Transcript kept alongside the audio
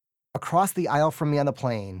Across the aisle from me on the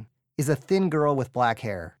plane is a thin girl with black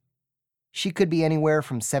hair. She could be anywhere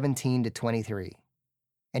from 17 to 23.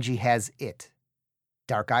 And she has it.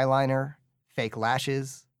 Dark eyeliner, fake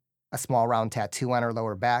lashes, a small round tattoo on her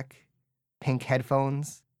lower back, pink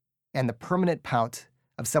headphones, and the permanent pout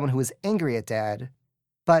of someone who is angry at Dad,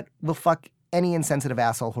 but will fuck any insensitive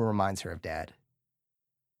asshole who reminds her of Dad.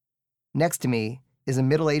 Next to me is a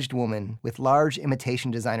middle-aged woman with large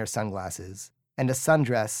imitation designer sunglasses and a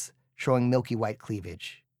sundress showing milky white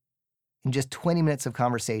cleavage. In just 20 minutes of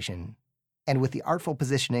conversation, and with the artful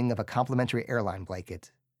positioning of a complimentary airline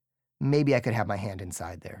blanket, maybe I could have my hand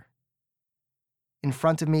inside there. In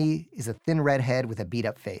front of me is a thin redhead with a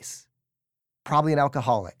beat-up face. Probably an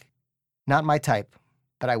alcoholic. Not my type,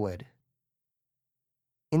 but I would.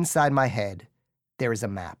 Inside my head, there is a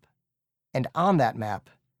map. And on that map,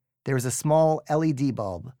 there is a small LED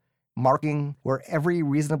bulb marking where every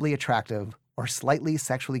reasonably attractive or slightly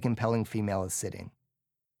sexually compelling female is sitting.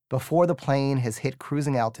 Before the plane has hit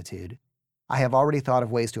cruising altitude, I have already thought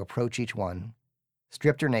of ways to approach each one,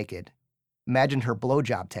 stripped her naked, imagined her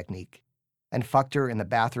blowjob technique, and fucked her in the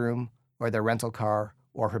bathroom or their rental car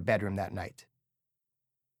or her bedroom that night.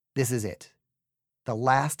 This is it. The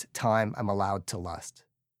last time I'm allowed to lust.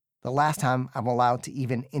 The last time I'm allowed to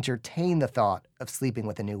even entertain the thought of sleeping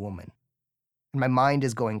with a new woman. And my mind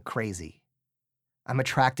is going crazy. I'm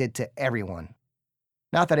attracted to everyone.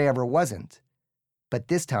 Not that I ever wasn't, but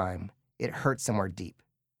this time it hurts somewhere deep.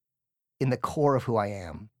 In the core of who I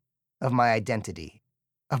am, of my identity,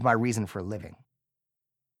 of my reason for living.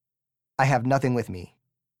 I have nothing with me.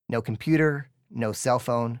 No computer, no cell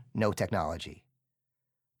phone, no technology.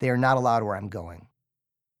 They are not allowed where I'm going.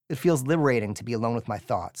 It feels liberating to be alone with my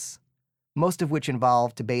thoughts, most of which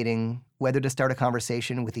involve debating whether to start a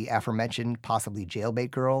conversation with the aforementioned possibly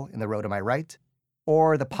jailbait girl in the row to my right,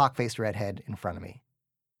 or the pock-faced redhead in front of me.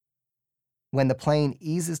 When the plane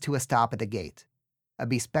eases to a stop at the gate, a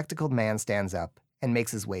bespectacled man stands up and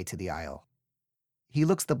makes his way to the aisle. He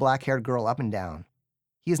looks the black-haired girl up and down.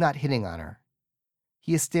 He is not hitting on her.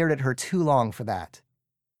 He has stared at her too long for that.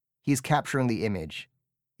 He is capturing the image,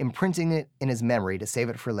 imprinting it in his memory to save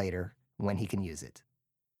it for later when he can use it.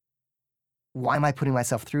 Why am I putting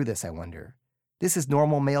myself through this, I wonder? This is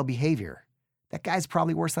normal male behavior. That guy's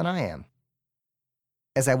probably worse than I am.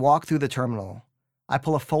 As I walk through the terminal, I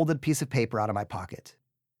pull a folded piece of paper out of my pocket.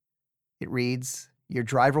 It reads, "Your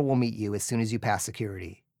driver will meet you as soon as you pass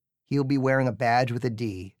security. He will be wearing a badge with a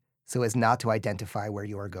D so as not to identify where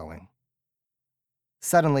you are going."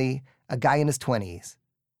 Suddenly, a guy in his 20s,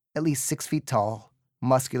 at least 6 feet tall,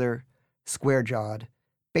 muscular, square-jawed,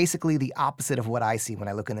 basically the opposite of what I see when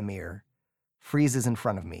I look in the mirror, freezes in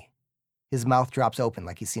front of me. His mouth drops open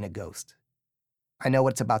like he's seen a ghost. I know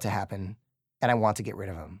what's about to happen, and I want to get rid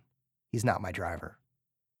of him. He's not my driver.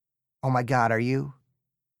 "Oh my God, are you?"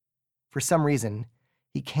 For some reason,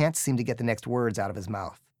 he can't seem to get the next words out of his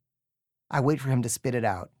mouth. I wait for him to spit it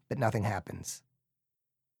out, but nothing happens.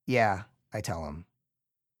 "Yeah," I tell him.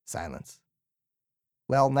 Silence.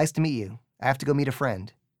 "Well, nice to meet you. I have to go meet a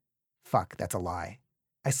friend." Fuck, that's a lie.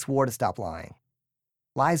 I swore to stop lying.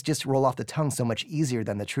 Lies just roll off the tongue so much easier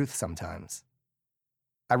than the truth sometimes.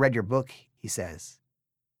 "I read your book," he says.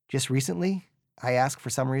 "Just recently?" I ask for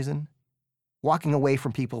some reason. Walking away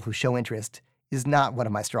from people who show interest is not one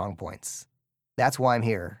of my strong points. That's why I'm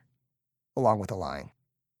here, along with the lying.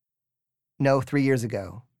 "No, 3 years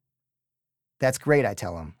ago." "That's great," I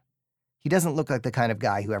tell him. He doesn't look like the kind of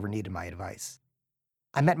guy who ever needed my advice.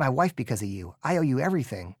 "I met my wife because of you. I owe you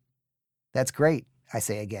everything." "That's great," I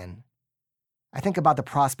say again. I think about the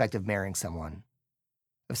prospect of marrying someone,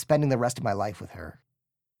 of spending the rest of my life with her,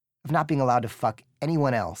 of not being allowed to fuck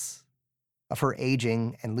anyone else, of her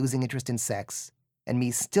aging and losing interest in sex, and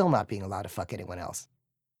me still not being allowed to fuck anyone else.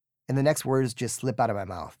 And the next words just slip out of my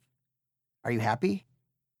mouth. "Are you happy?"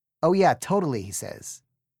 "Oh yeah, totally," he says.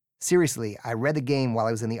 "Seriously, I read the game while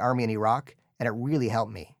I was in the army in Iraq, and it really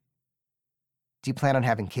helped me." "Do you plan on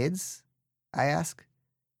having kids?" I ask.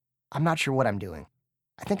 I'm not sure what I'm doing.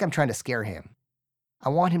 I think I'm trying to scare him. I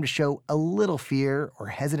want him to show a little fear or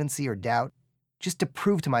hesitancy or doubt, just to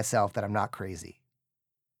prove to myself that I'm not crazy.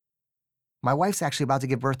 "My wife's actually about to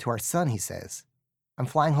give birth to our son," he says. "I'm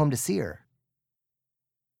flying home to see her."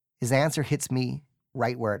 His answer hits me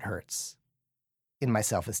right where it hurts, in my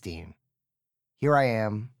self-esteem. Here I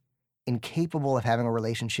am, incapable of having a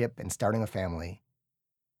relationship and starting a family.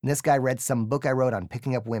 And this guy read some book I wrote on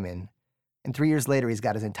picking up women, and 3 years later he's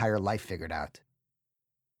got his entire life figured out.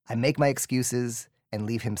 I make my excuses and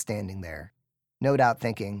leave him standing there, no doubt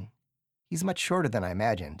thinking, he's much shorter than I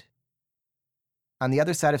imagined. On the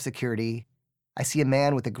other side of security, I see a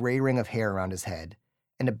man with a gray ring of hair around his head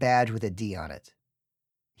and a badge with a D on it.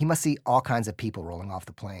 He must see all kinds of people rolling off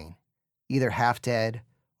the plane, either half dead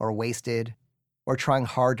or wasted or trying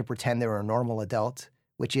hard to pretend they're a normal adult,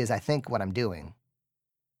 which is, I think, what I'm doing.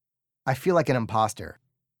 I feel like an imposter.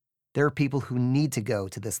 There are people who need to go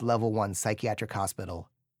to this level 1 psychiatric hospital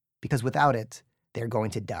because without it, they're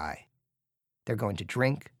going to die. They're going to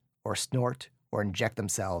drink or snort or inject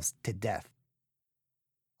themselves to death.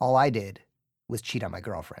 All I did was cheat on my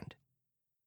girlfriend.